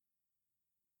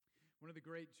One of the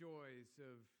great joys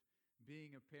of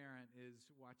being a parent is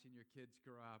watching your kids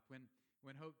grow up.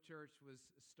 When Hope Church was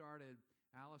started,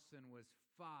 Allison was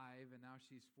 5, and now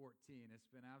she's 14. It's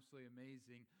been absolutely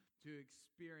amazing to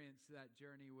experience that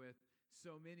journey with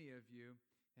so many of you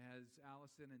as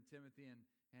Allison and Timothy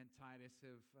and Titus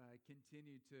have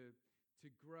continued to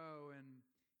grow.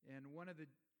 And one of the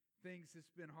things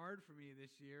that's been hard for me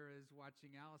this year is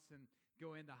watching Allison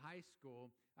go into high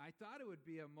school. I thought it would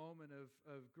be a moment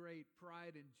of great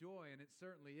pride and joy, and it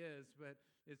certainly is, but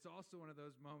it's also one of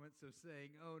those moments of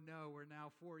saying, oh no, we're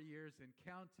now 4 years and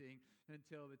counting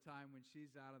until the time when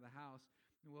she's out of the house.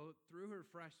 Well, through her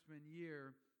freshman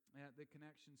year at the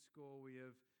Connection School, we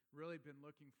have really been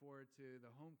looking forward to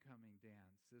the homecoming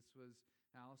dance. This was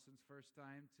Allison's first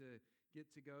time to get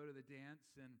to go to the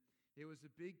dance, and it was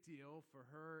a big deal for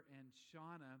her and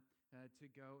Shauna to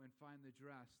go and find the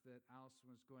dress that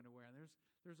Allison was going to wear. And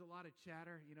there's a lot of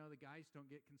chatter. You know, the guys don't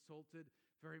get consulted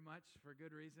very much for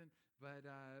good reason. But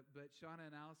Shauna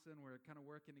and Allison were kind of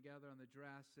working together on the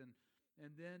dress. And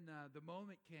then the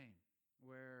moment came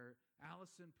where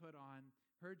Allison put on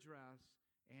her dress,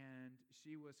 and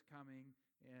she was coming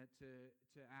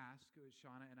to ask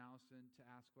Shauna and Allison to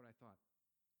ask what I thought.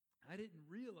 I didn't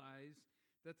realize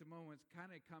that the moment was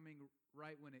kind of coming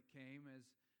right when it came.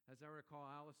 As I recall,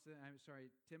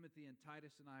 Timothy and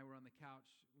Titus and I were on the couch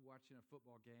watching a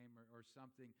football game or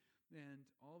something, and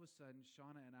all of a sudden,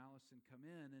 Shauna and Allison come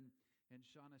in, and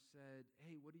Shauna said,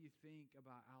 hey, what do you think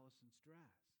about Allison's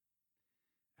dress?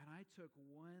 And I took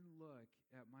one look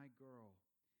at my girl,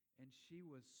 and she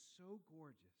was so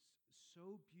gorgeous,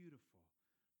 so beautiful,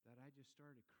 that I just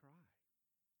started to cry.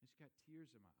 And she got tears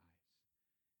in my eyes.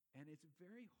 And it's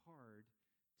very hard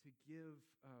to give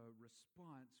a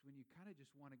response when you kind of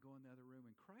just want to go in the other room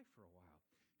and cry for a while.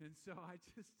 And so I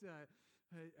just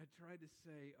I tried to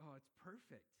say, oh, it's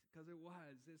perfect, because it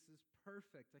was. This is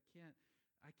perfect.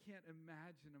 I can't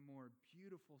imagine a more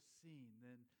beautiful scene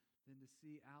than to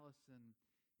see Allison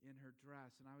in her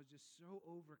dress. And I was just so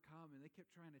overcome, and they kept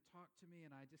trying to talk to me,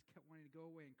 and I just kept wanting to go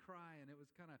away and cry. And it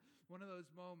was kind of one of those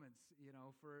moments, you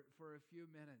know, for a few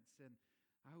minutes. And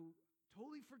I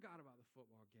totally forgot about the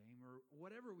football game or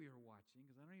whatever we were watching,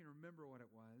 because I don't even remember what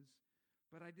it was.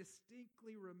 But I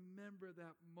distinctly remember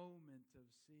that moment of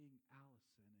seeing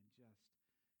Allison and just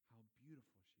how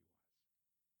beautiful she was.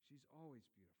 She's always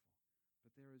beautiful,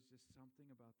 but there was just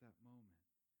something about that moment.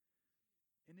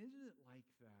 And isn't it like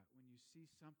that when you see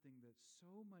something that's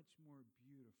so much more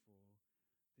beautiful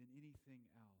than anything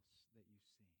else that you've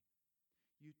seen?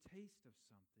 You taste of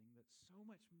something that's so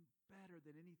much better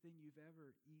than anything you've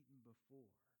ever eaten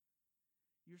before.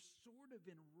 You're sort of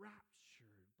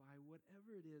enraptured by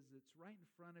whatever it is that's right in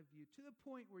front of you, to the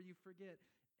point where you forget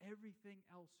everything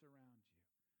else around you.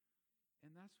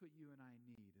 And that's what you and I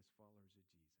need as followers of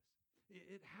Jesus.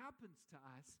 It happens to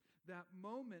us, that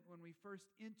moment when we first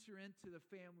enter into the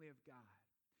family of God.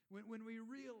 When we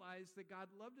realize that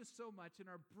God loved us so much in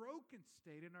our broken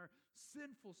state, in our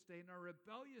sinful state, in our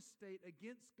rebellious state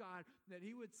against God, that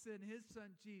He would send His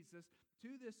Son Jesus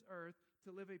to this earth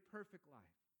to live a perfect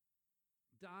life,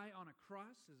 die on a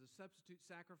cross as a substitute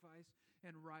sacrifice,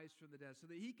 and rise from the dead, so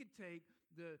that He could take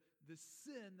the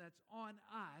sin that's on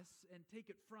us and take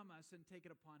it from us and take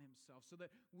it upon Himself, so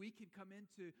that we can come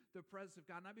into the presence of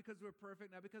God, not because we're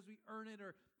perfect, not because we earn it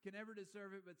or can ever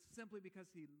deserve it, but simply because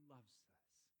He loves us.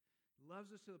 He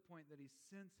loves us to the point that He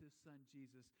sends His Son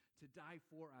Jesus to die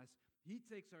for us. He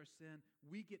takes our sin,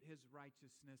 we get His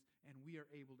righteousness, and we are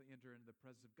able to enter into the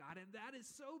presence of God. And that is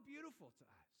so beautiful to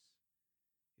us.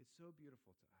 It's so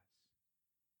beautiful to us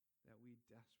that we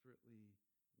desperately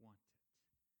want it.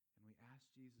 And we ask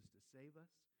Jesus to save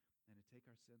us and to take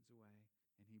our sins away,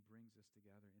 and He brings us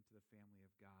together into the family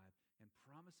of God and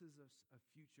promises us a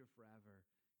future forever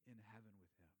in heaven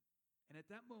with Him. And at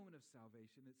that moment of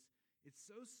salvation, it's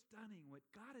so stunning what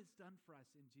God has done for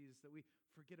us in Jesus that we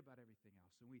forget about everything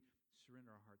else and we surrender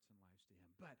our hearts and lives to Him.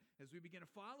 But as we begin to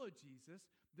follow Jesus,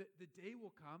 the day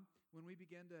will come when we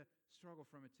begin to struggle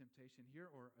from a temptation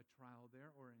here or a trial there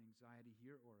or an anxiety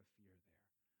here or a fear there.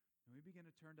 And we begin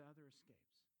to turn to other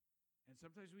escapes. And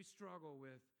sometimes we struggle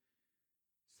with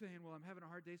saying, well, I'm having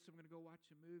a hard day, so I'm going to go watch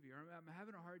a movie. Or I'm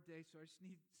having a hard day, so I just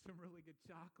need some really good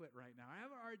chocolate right now. I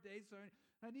have a hard day, so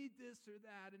I need this or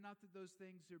that. And not that those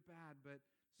things are bad, but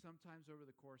sometimes over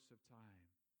the course of time,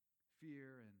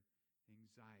 fear and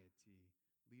anxiety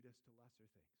lead us to lesser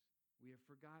things. We have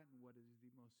forgotten what is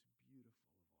the most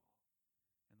beautiful of all,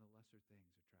 and the lesser things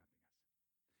are trapping us.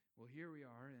 Well, here we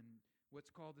are in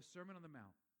what's called the Sermon on the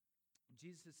Mount.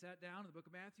 Jesus has sat down in the book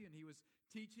of Matthew, and He was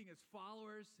teaching His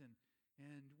followers, and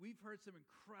And we've heard some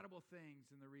incredible things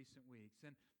in the recent weeks.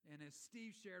 And as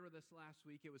Steve shared with us last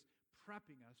week, it was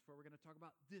prepping us for what we're going to talk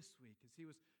about this week, as he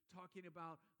was talking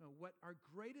about what our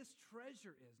greatest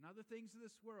treasure is, not the things of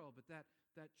this world, but that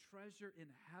treasure in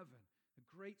heaven. A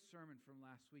great sermon from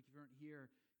last week. If you weren't here,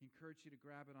 I encourage you to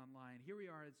grab it online. Here we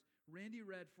are. It's Randy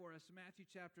read for us, Matthew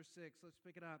chapter 6. Let's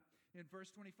pick it up. In verse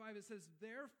 25, it says,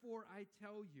 "Therefore I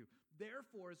tell you."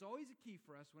 Therefore is always a key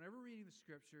for us whenever reading the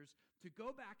Scriptures to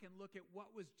go back and look at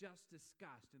what was just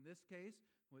discussed. In this case,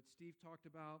 what Steve talked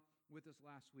about with us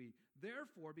last week.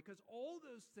 Therefore, because all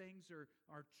those things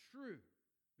are true,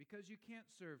 because you can't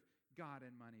serve God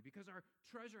and money, because our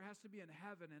treasure has to be in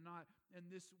heaven and not in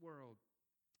this world,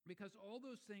 because all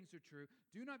those things are true,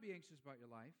 do not be anxious about your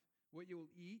life, what you will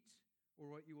eat or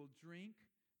what you will drink,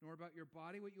 nor about your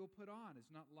body what you will put on. Is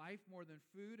not life more than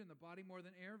food and the body more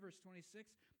than air? Verse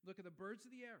 26, look at the birds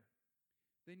of the air.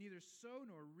 They neither sow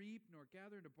nor reap nor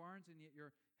gather into barns, and yet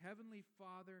your heavenly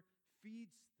Father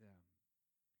feeds them.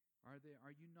 Are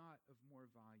you not of more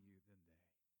value than they?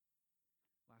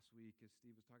 Last week, as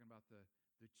Steve was talking about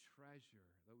the treasure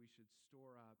that we should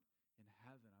store up in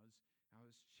heaven, I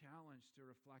was challenged to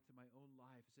reflect in my own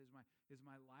life. It says, is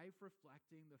my life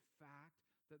reflecting the fact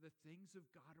that the things of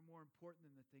God are more important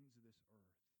than the things of this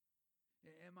earth?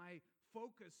 Am I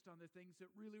focused on the things that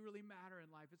really, really matter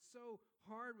in life? It's so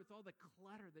hard with all the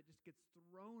clutter that just gets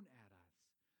thrown at us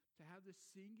to have this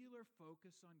singular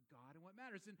focus on God and what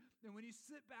matters. And when you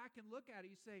sit back and look at it,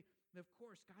 you say, of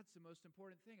course, God's the most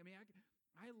important thing. I mean,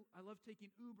 I love taking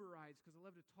Uber rides because I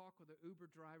love to talk with the Uber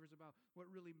drivers about what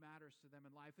really matters to them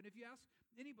in life. And if you ask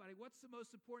anybody, what's the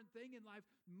most important thing in life,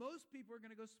 most people are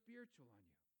going to go spiritual on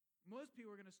you. Most people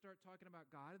are going to start talking about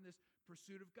God and this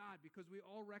pursuit of God, because we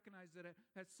all recognize that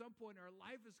at some point our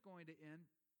life is going to end.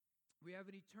 We have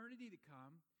an eternity to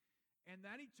come, and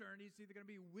that eternity is either going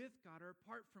to be with God or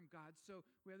apart from God. So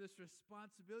we have this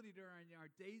responsibility during our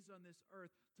days on this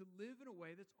earth to live in a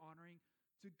way that's honoring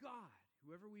to God,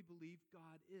 whoever we believe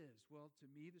God is. Well, to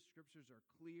me, the Scriptures are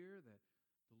clear that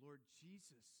the Lord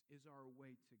Jesus is our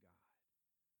way to God.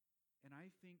 And I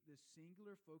think this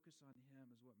singular focus on Him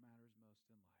is what matters most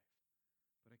in life.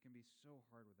 But it can be so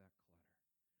hard with that clutter.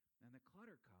 And the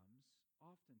clutter comes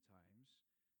oftentimes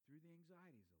through the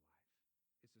anxieties of life.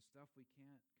 It's the stuff we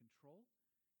can't control.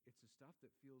 It's the stuff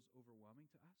that feels overwhelming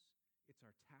to us. It's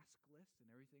our task list and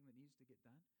everything that needs to get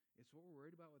done. It's what we're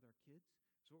worried about with our kids.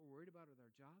 It's what we're worried about with our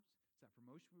jobs. It's that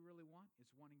promotion we really want.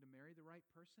 It's wanting to marry the right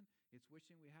person. It's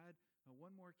wishing we had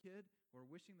one more kid, or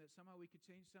wishing that somehow we could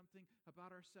change something about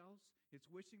ourselves. It's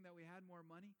wishing that we had more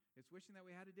money. It's wishing that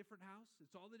we had a different house.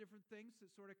 It's all the different things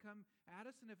that sort of come at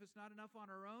us. And if it's not enough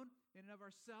on our own, in and of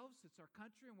ourselves, it's our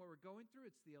country and what we're going through.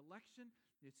 It's the election.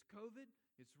 It's COVID.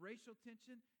 It's racial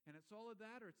tension. And it's all of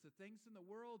that, or it's the things in the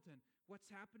world and what's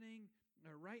happening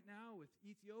right now with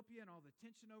Ethiopia and all the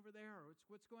tension over there, or it's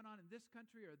what's going on in this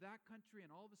country or that country,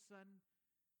 and all of a sudden,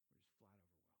 we're just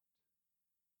flat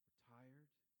overwhelmed. We're tired.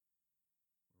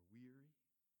 We're weary.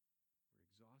 We're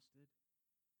exhausted.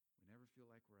 We never feel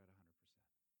like we're at 100%.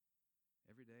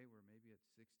 Every day we're maybe at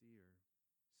 60 or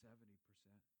 70%.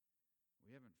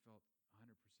 We haven't felt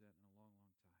 100% in a long, long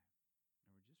time.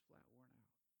 And we're just flat worn out.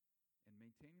 And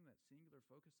maintaining that singular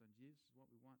focus on Jesus is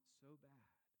what we want so bad.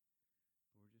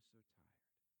 But we're just so tired.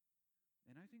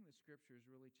 And I think the Scripture is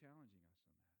really challenging us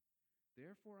on that.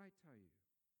 Therefore I tell you,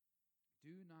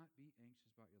 do not be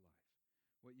anxious about your life,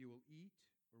 what you will eat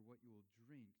or what you will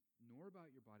drink, nor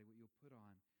about your body what you'll put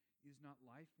on. Is not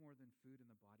life more than food and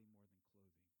the body more than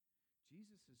clothing?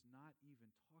 Jesus is not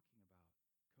even talking about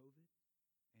COVID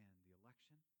and the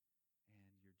election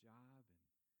and your job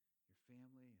and your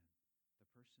family and the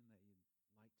person that you'd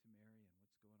like to marry and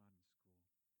what's going on in school.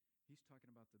 He's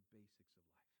talking about the basics of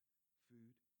life: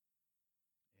 food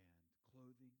and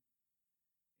clothing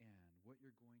and what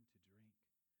you're going to drink.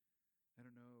 I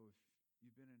don't know if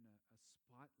you've been in a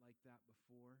spot like that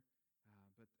before,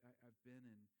 but I've been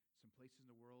in some places in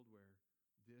the world where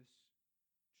this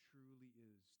truly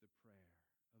is the prayer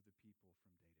of the people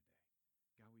from day to day.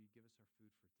 God, will you give us our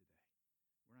food for today?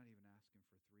 We're not even asking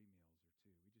for 3 meals or 2.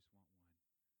 We just want 1.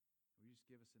 Will you just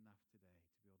give us enough today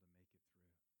to be able to make it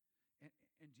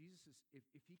through? And Jesus is,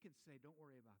 if he can say, don't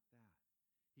worry about that,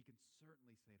 he can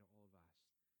certainly say to all of us,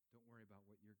 don't worry about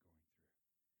what you're going through.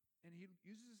 And he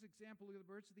uses this example. Look at the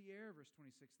birds of the air, verse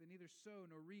 26. They neither sow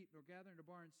nor reap nor gather into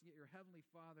barns, yet your heavenly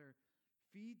Father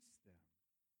feeds them.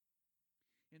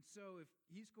 And so if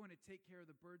he's going to take care of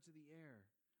the birds of the air,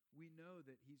 we know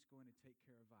that he's going to take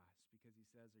care of us, because he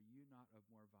says, are you not of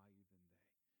more value than they?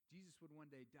 Jesus would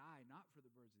one day die, not for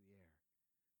the birds of the air,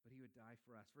 but he would die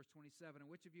for us. Verse 27, and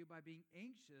which of you by being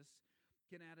anxious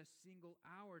can add a single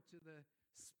hour to the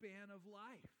span of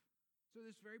life. So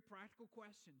this very practical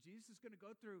question, Jesus is going to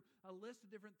go through a list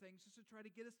of different things just to try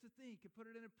to get us to think and put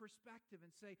it in a perspective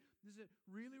and say, does it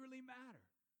really, really matter?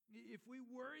 If we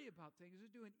worry about things, is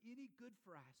it doing any good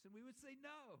for us? And we would say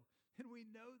no, and we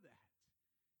know that.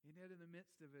 And yet in the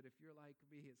midst of it, if you're like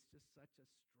me, it's just such a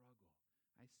struggle.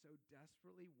 I so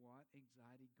desperately want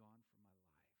anxiety gone from my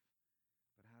life.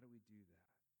 But how do we do that?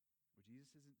 Well,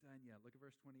 Jesus isn't done yet. Look at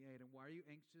verse 28. And why are you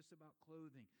anxious about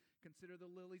clothing? Consider the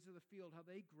lilies of the field, how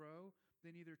they grow.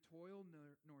 They neither toil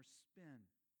nor spin.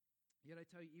 Yet I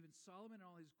tell you, even Solomon in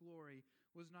all his glory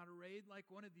was not arrayed like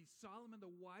one of these. Solomon,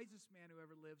 the wisest man who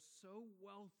ever lived, so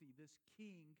wealthy, this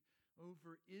king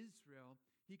over Israel.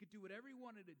 He could do whatever he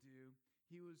wanted to do.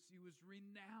 He was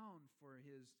renowned for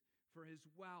his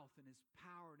wealth and his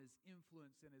power and his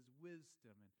influence and his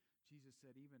wisdom. And Jesus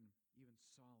said, even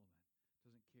Solomon doesn't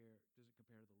compare to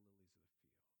the lilies of the field.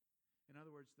 In other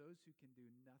words, those who can do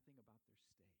nothing about their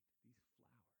state, these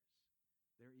flowers,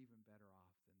 they're even better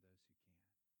off than those who can.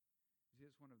 You see,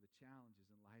 it's one of the challenges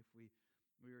in life. We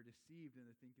are deceived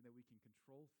into thinking that we can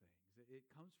control things. It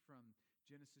comes from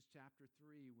Genesis chapter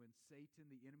 3 when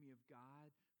Satan, the enemy of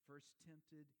God, first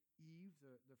tempted Eve,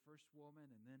 the first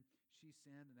woman, and then she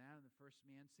sinned, and Adam, the first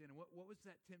man, sinned. And what was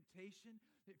that temptation?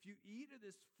 If you eat of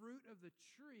this fruit of the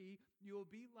tree, you'll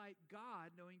be like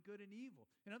God, knowing good and evil.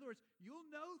 In other words, you'll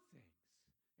know things,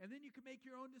 and then you can make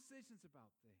your own decisions about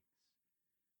things.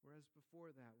 Whereas before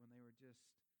that, when they were just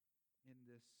in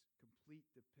this complete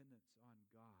dependence on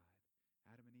God,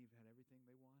 Adam and Eve had everything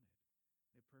they wanted.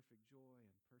 They had perfect joy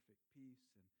and perfect peace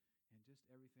and just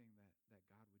everything that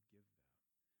God would give them.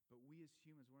 But we as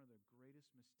humans, one of the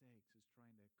greatest mistakes is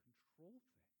trying to control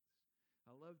things.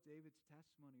 I love David's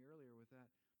testimony earlier with that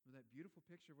beautiful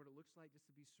picture of what it looks like just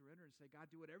to be surrendered and say,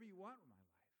 God, do whatever you want with my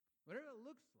life, whatever it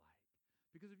looks like.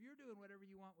 Because if you're doing whatever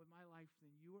you want with my life,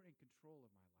 then you are in control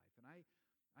of my life. And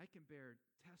I can bear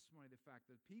testimony of the fact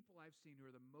that the people I've seen who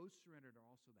are the most surrendered are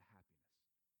also the happiest.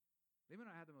 They may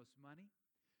not have the most money,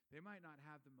 they might not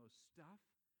have the most stuff,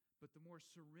 but the more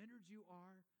surrendered you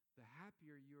are, the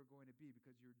happier you are going to be,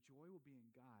 because your joy will be in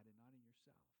God and not in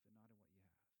yourself and not in what you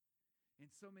have.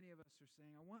 And so many of us are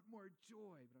saying, I want more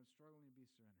joy, but I'm struggling to be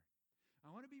surrendered.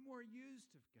 I want to be more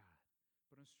used of God,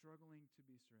 but I'm struggling to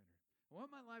be surrendered. I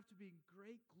want my life to be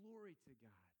great glory to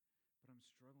God, but I'm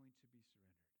struggling to be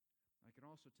surrendered. I can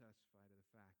also testify to the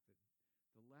fact that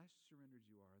the less surrendered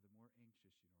you are, the more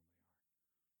anxious you normally are,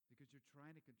 because you're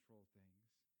trying to control things,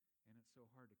 and it's so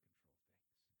hard to control things.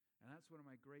 And that's one of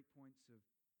my great points of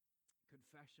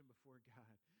confession before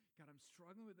God. God, I'm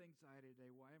struggling with anxiety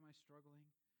today. Why am I struggling?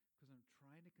 Because I'm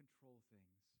trying to control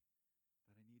things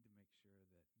that I need to make sure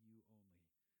that you only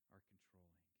are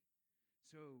controlling.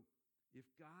 So if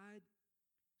God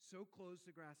so clothes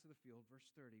the grass of the field,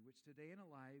 verse 30, which today and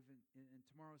alive and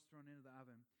tomorrow is thrown into the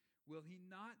oven, will he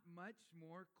not much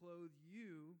more clothe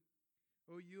you,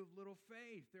 O you of little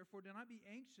faith? Therefore do not be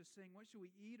anxious, saying, what shall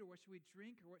we eat, or what shall we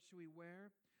drink, or what shall we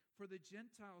wear? For the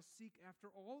Gentiles seek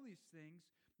after all these things,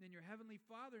 and your heavenly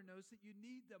Father knows that you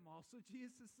need them all. So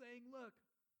Jesus is saying, look,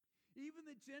 even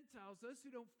the Gentiles, those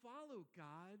who don't follow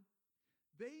God,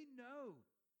 they know.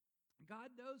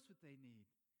 God knows what they need.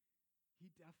 He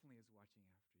definitely is watching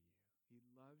after you. He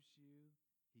loves you,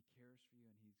 he cares for you,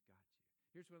 and he's got you.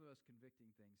 Here's one of the most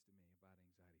convicting things to me about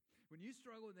anxiety. When you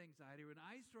struggle with anxiety, when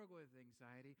I struggle with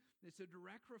anxiety, it's a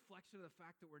direct reflection of the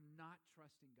fact that we're not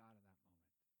trusting God in that moment.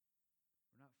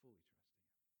 We're not fully trusting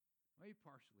him. Maybe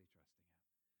partially trusting him.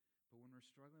 But when we're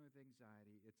struggling with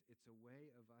anxiety, it's a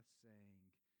way of us saying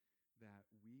that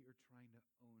we are trying to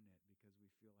own it because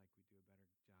we feel like we do a better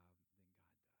job than God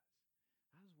does.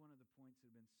 That was one of the points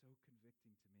that have been so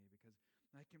convicting to me, because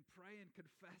I can pray and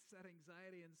confess that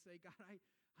anxiety and say, God,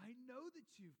 I know that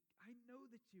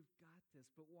you've got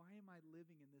this, but why am I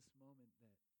living in this moment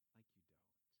that like you don't?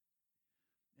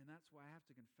 And that's why I have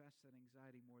to confess that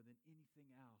anxiety more than anything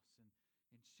else,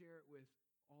 and share it with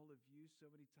all of you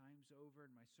so many times over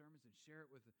in my sermons, and share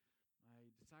it with my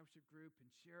discipleship group,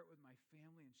 and share it with my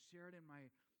family, and share it in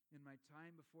my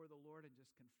time before the Lord, and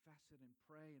just confess it and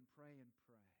pray and pray and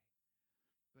pray.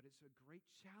 But it's a great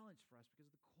challenge for us because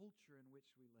of the culture in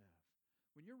which we live.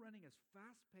 When you're running as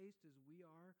fast-paced as we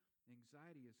are,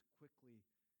 anxiety is quickly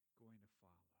going to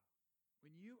follow.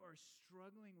 When you are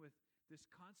struggling with this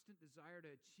constant desire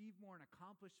to achieve more and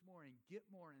accomplish more and get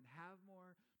more and have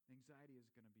more, anxiety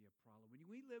is going to be a problem. When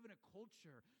we live in a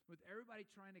culture with everybody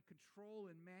trying to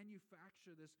control and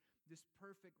manufacture this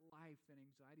perfect life, then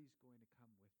anxiety is going to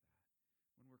come with that.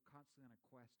 When we're constantly on a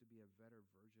quest to be a better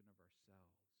version of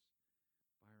ourselves,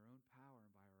 by our own power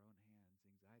and by our own hands,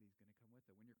 anxiety is going to come with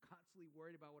it. When you're constantly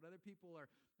worried about what other people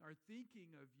are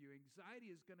thinking of you,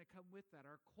 anxiety is going to come with that.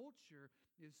 Our culture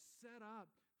is set up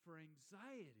for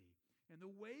anxiety. And the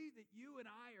way that you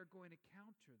and I are going to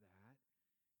counter that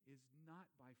is not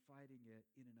by fighting it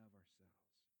in and of ourselves,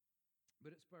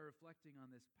 but it's by reflecting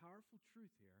on this powerful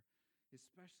truth here,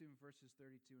 especially in verses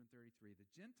 32 and 33. The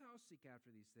Gentiles seek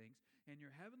after these things, and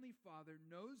your heavenly Father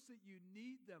knows that you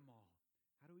need them all.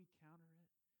 How do we counter it?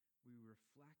 We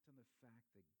reflect on the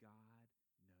fact that God knows what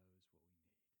we need.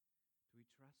 Do we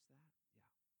trust that? Yeah.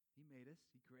 He made us.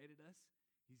 He created us.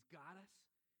 He's got us.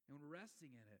 And we're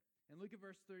resting in it. And look at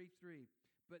verse 33.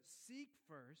 But seek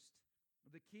first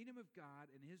the kingdom of God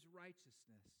and his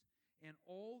righteousness, and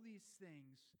all these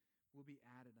things will be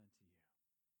added unto you.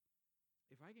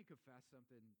 If I can confess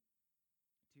something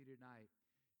to you tonight,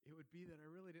 it would be that I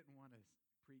really didn't want to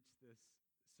preach this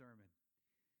sermon.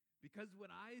 Because when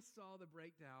I saw the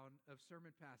breakdown of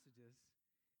sermon passages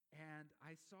and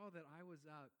I saw that I was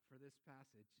up for this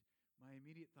passage, my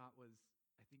immediate thought was,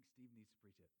 I think Steve needs to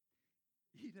preach it.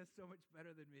 He does so much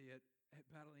better than me at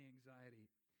battling anxiety.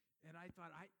 And I thought,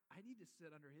 I need to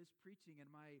sit under his preaching. And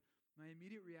my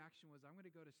immediate reaction was, I'm going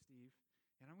to go to Steve,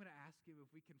 and I'm going to ask him if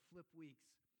we can flip weeks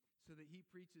so that he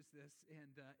preaches this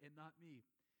and not me.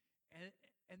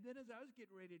 And then as I was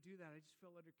getting ready to do that, I just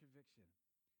felt under conviction.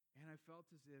 And I felt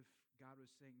as if God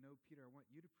was saying, no, Peter, I want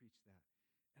you to preach that.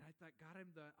 And I thought, God,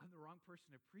 I'm the wrong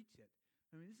person to preach it.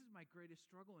 I mean, this is my greatest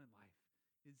struggle in life,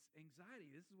 is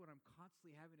anxiety. This is what I'm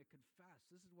constantly having to confess.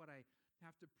 This is what I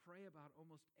have to pray about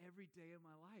almost every day of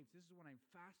my life. This is what I'm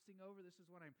fasting over. This is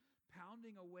what I'm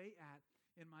pounding away at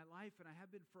in my life, and I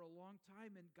have been for a long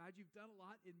time. And God, you've done a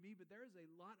lot in me, but there is a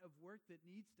lot of work that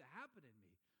needs to happen in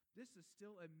me. This is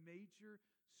still a major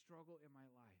struggle in my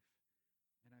life.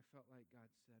 And I felt like God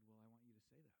said, well, I want you to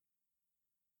say that.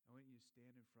 I want you to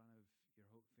stand in front of your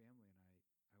Hope family, and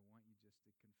I want you just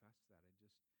to confess that and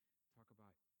just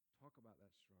talk about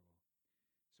that struggle.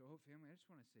 So Hope family, I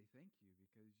just want to say thank you,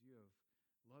 because you have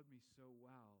loved me so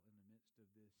well in the midst of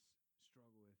this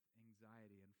struggle with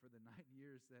anxiety. And for the 9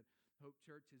 years that Hope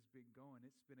Church has been going,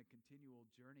 it's been a continual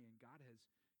journey, and God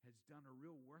has done a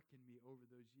real work in me over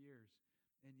those years.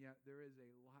 And yet there is a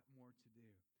lot more to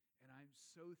do. And I'm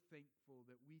so thankful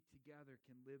that we together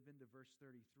can live into verse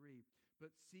 33.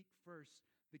 But seek first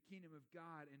the kingdom of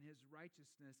God and his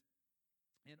righteousness,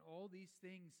 and all these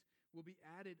things will be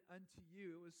added unto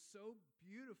you. It was so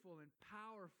beautiful and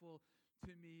powerful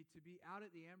to me to be out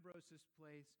at the Ambroses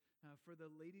place for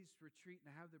the ladies' retreat and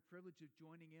to have the privilege of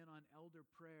joining in on elder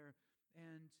prayer.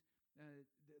 And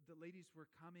the ladies were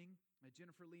coming.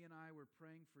 Jennifer Lee and I were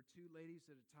praying for 2 ladies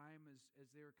at a time as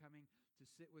they were coming to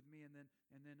sit with me, and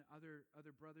then other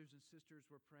brothers and sisters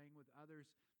were praying with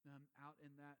others out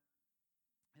in that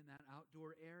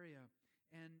outdoor area.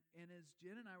 And as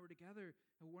Jen and I were together,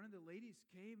 one of the ladies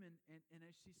came, and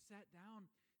as she sat down,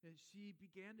 she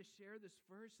began to share this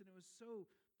verse, and it was so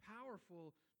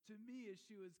powerful to me as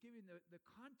she was giving the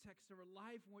context of her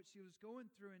life and what she was going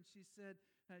through. And she said,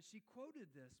 she quoted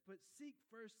this, but seek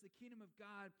first the kingdom of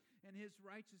God and his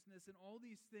righteousness, and all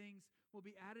these things will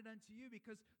be added unto you.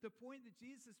 Because the point that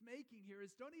Jesus is making here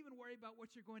is, don't even worry about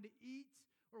what you're going to eat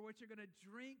or what you're going to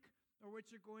drink or what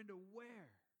you're going to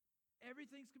wear.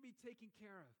 Everything's going to be taken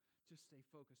care of. Just stay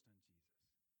focused on Jesus.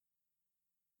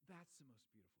 That's the most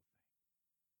beautiful thing.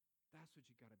 That's what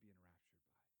you got to be enraptured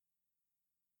by.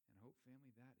 And Hope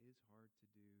family, that is hard to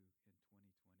do in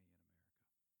 2020 in America.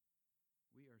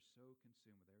 We are so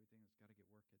consumed with everything that's got to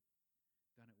get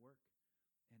done at work,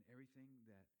 and everything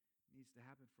that needs to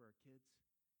happen for our kids,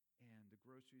 and the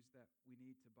groceries that we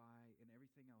need to buy, and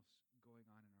everything else going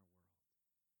on in our world.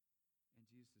 And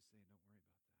Jesus is saying, don't worry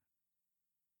about that.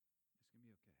 It's going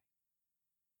to be okay.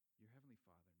 Your heavenly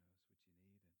Father knows what you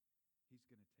need, and he's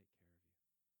going to take care of you.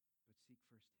 But seek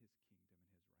first his kingdom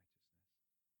and his righteousness.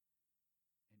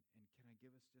 And can I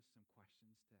give us just some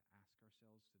questions to ask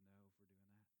ourselves to know if we're doing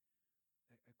that?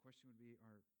 A question would be,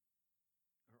 are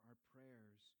our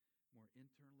prayers more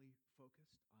internally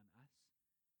focused on us?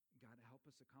 God, help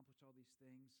us accomplish all these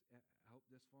things. Help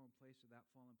this fall in place or that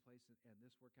fall in place, and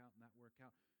this work out and that work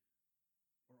out.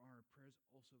 Or are our prayers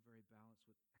also very balanced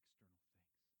with external things?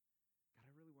 God,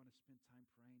 I really want to spend time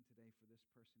praying today for this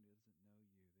person who doesn't know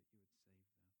you, that you would save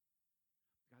them.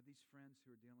 God, these friends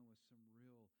who are dealing with some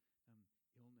real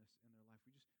illness in their life,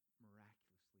 we just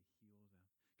miraculously heal them.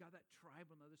 God, that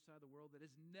tribe on the other side of the world that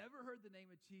has never heard the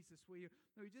name of Jesus, will you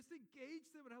just engage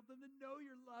them and help them to know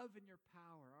your love and your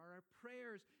power? Are our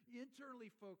prayers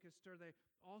internally focused? Are they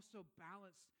also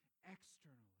balanced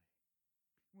externally?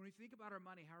 When we think about our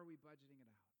money, how are we budgeting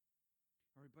it out?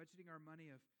 Are we budgeting our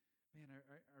money of, man,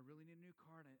 I really need a new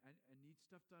car, and I need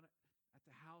stuff done at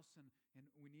the house and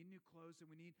we need new clothes and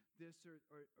we need this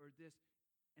or this.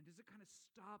 And does it kind of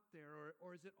stop there?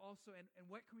 Or is it also, and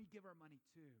what can we give our money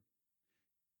to?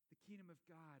 The kingdom of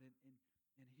God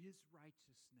and His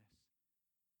righteousness.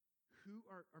 Who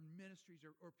are ministries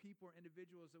or people or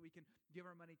individuals that we can give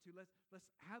our money to? Let's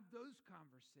have those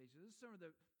conversations. This is some of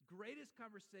the greatest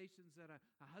conversations that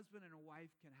a husband and a wife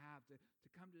can have to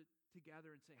come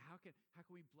together and say, how can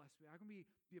we bless you? How can we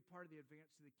be a part of the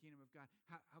advance of the kingdom of God?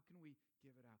 How can we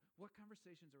give it out? What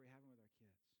conversations are we having with our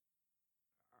kids?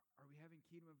 Are we having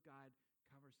kingdom of God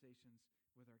conversations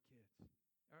with our kids?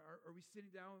 Are we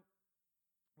sitting down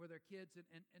with our kids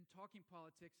and talking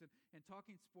politics and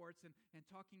talking sports and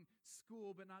talking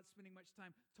school, but not spending much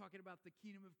time talking about the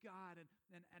kingdom of God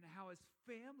and how as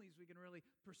families we can really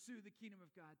pursue the kingdom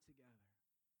of God together.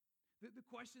 The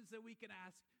questions that we can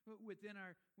ask within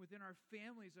our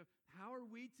families of how are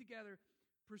we together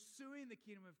pursuing the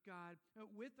kingdom of God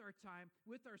with our time,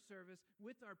 with our service,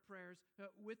 with our prayers,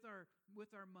 with our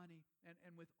money,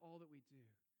 and with all that we do.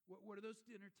 What do those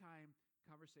dinner time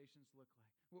conversations look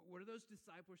like? What do those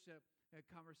discipleship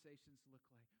conversations look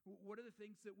like? What are the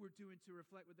things that we're doing to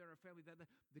reflect within our family that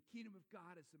the kingdom of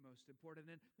God is the most important,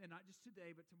 and not just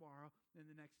today, but tomorrow, and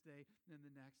the next day, and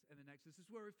the next, and the next. This is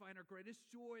where we find our greatest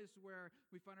joy. This is where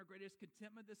we find our greatest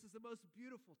contentment. This is the most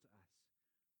beautiful to us.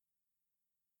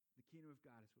 The kingdom of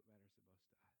God is what matters the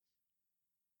most to us.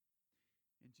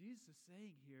 And Jesus is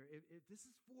saying here, if this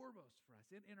is foremost for us,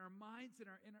 in our minds, in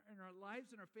our lives,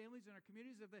 in our families, in our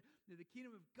communities, if the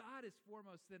kingdom of God is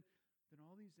foremost, then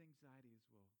all these anxieties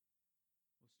will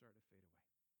start to fade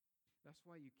away. That's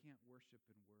why you can't worship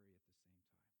and worry at the same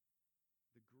time.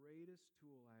 The greatest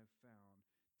tool I have found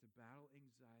to battle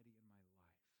anxiety in my life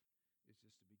is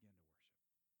just to begin to worship.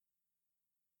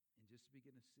 And just to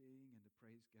begin to sing and to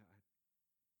praise God.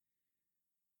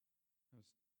 I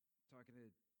was talking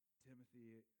to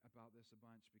Timothy about this a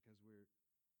bunch because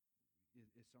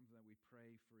it's something that we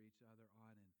pray for each other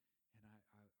on, and I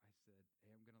said,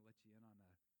 hey, I'm going to let you in on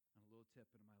a little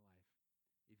tip into my life.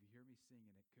 If you hear me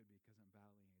singing, it could be because I'm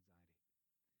battling anxiety.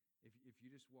 If you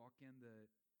just walk in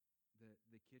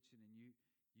the kitchen and you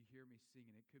hear me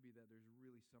singing, it could be that there's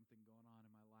really something going on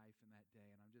in my life in that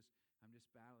day, and I'm just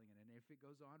battling it. And if it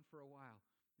goes on for a while,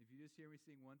 if you just hear me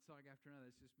sing one song after another,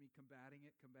 it's just me combating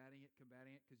it,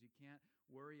 because you can't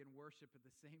worry and worship at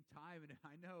the same time. And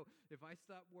I know if I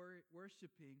stop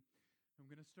worshiping, I'm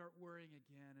going to start worrying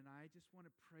again. And I just want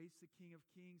to praise the King of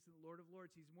Kings and the Lord of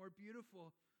Lords. He's more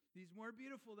beautiful. He's more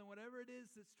beautiful than whatever it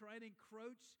is that's trying to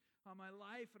encroach on my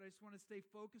life. And I just want to stay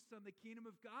focused on the kingdom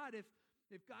of God. If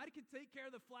God can take care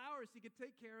of the flowers, He can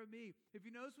take care of me. If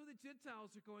He knows what the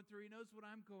Gentiles are going through, He knows what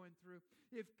I'm going through.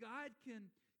 If God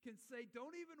can say,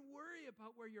 don't even worry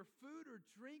about where your food or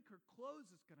drink or clothes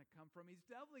is going to come from, He's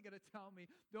definitely going to tell me,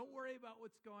 don't worry about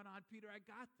what's going on, Peter. I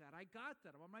got that.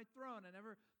 I'm on my throne. I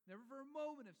never for a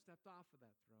moment have stepped off of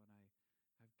that throne.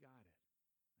 I've got it.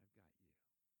 I've got you.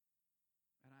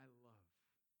 And I love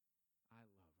our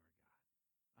God.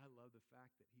 I love the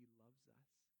fact that He loves us,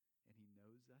 and He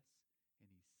knows us, and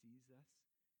He sees us,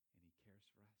 and He cares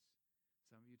for us.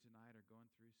 Some of you tonight are going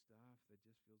through stuff that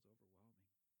just feels overwhelming.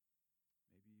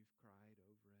 Maybe you've cried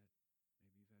over it.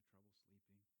 Maybe you've had trouble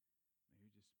sleeping.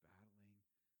 Maybe you're just battling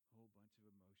a whole bunch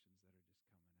of emotions that are just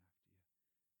coming after you.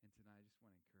 And tonight I just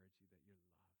want to encourage you that you're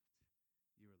loved.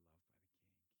 You are loved by the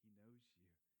King. He knows you.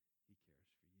 He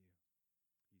cares for you.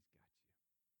 He's got you.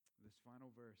 This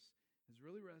final verse has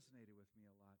really resonated with me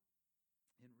a lot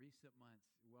in recent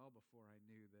months, well before I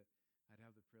knew that I'd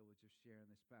have the privilege of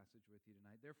sharing this passage with you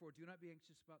tonight. Therefore, do not be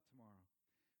anxious about tomorrow,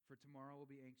 for tomorrow will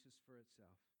be anxious for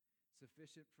itself.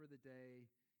 Sufficient for the day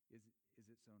is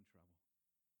its own trouble.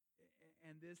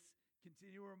 And this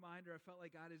continual reminder I felt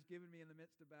like God has given me in the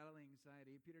midst of battling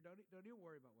anxiety. Peter, don't even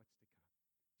worry about what's to come.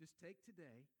 Just take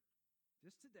today.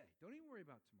 Just today. Don't even worry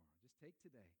about tomorrow. Just take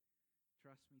today.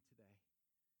 Trust me today.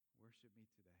 Worship me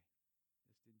today.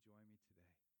 Just enjoy me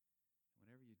today. And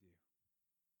whatever you do,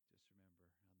 just remember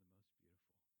I'm the most beautiful.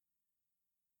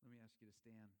 Let me ask you to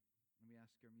stand. Let me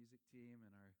ask our music team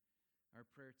and our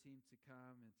prayer team to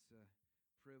come. It's a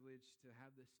privilege to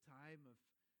have this time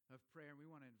of prayer, and we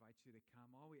want to invite you to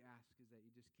come. All we ask is that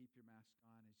you just keep your mask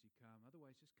on as you come.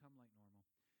 Otherwise, just come like normal.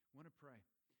 We want to pray.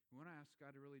 We want to ask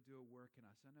God to really do a work in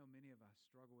us. I know many of us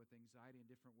struggle with anxiety in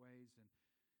different ways,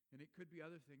 and it could be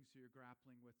other things that you're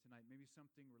grappling with tonight. Maybe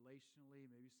something relationally,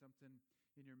 maybe something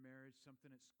in your marriage,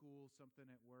 something at school, something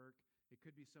at work. It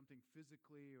could be something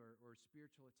physically or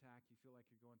spiritual attack you feel like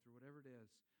you're going through, whatever it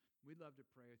is. we'd love to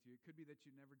pray with you. It could be that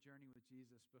you never journeyed with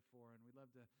Jesus before, and we'd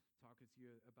love to talk with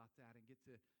you about that and get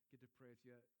to pray with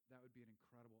you. That would be an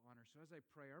incredible honor. So as I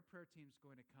pray, our prayer team's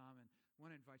going to come, and I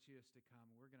want to invite you just to come.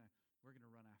 We're going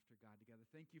to run after God together.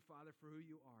 Thank you, Father, for who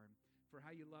you are and for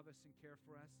how you love us and care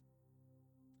for us.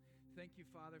 Thank you,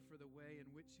 Father, for the way in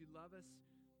which you love us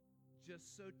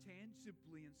just so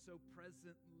tangibly and so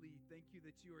presently. Thank you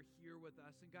that you are here with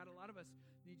us. And God, a lot of us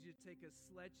need you to take a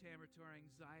sledgehammer to our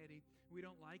anxiety. We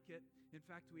don't like it. In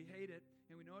fact, we hate it,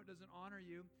 and we know it doesn't honor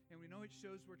you, and we know it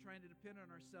shows we're trying to depend on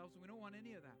ourselves, and we don't want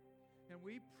any of that. And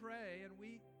we pray, and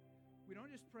we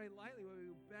don't just pray lightly, but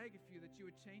we beg of you that you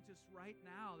would change us right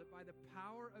now, that by the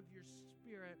power of your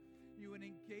Spirit, you would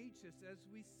engage us as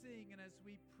we sing and as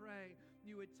we pray.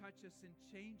 You would touch us and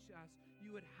change us.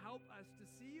 You would help us to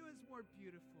see you as more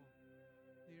beautiful.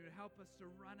 You would help us to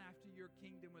run after your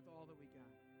kingdom with all that we got.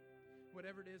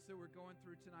 Whatever it is that we're going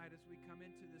through tonight as we come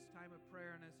into this time of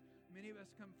prayer, and as many of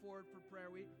us come forward for prayer,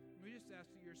 we just ask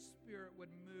that your Spirit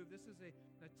would move. This is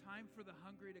a time for the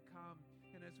hungry to come.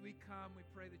 And as we come, we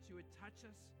pray that you would touch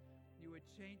us, you would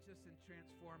change us and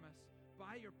transform us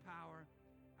by your power,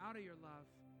 out of your love,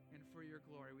 and for your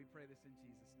glory. We pray this in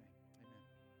Jesus' name.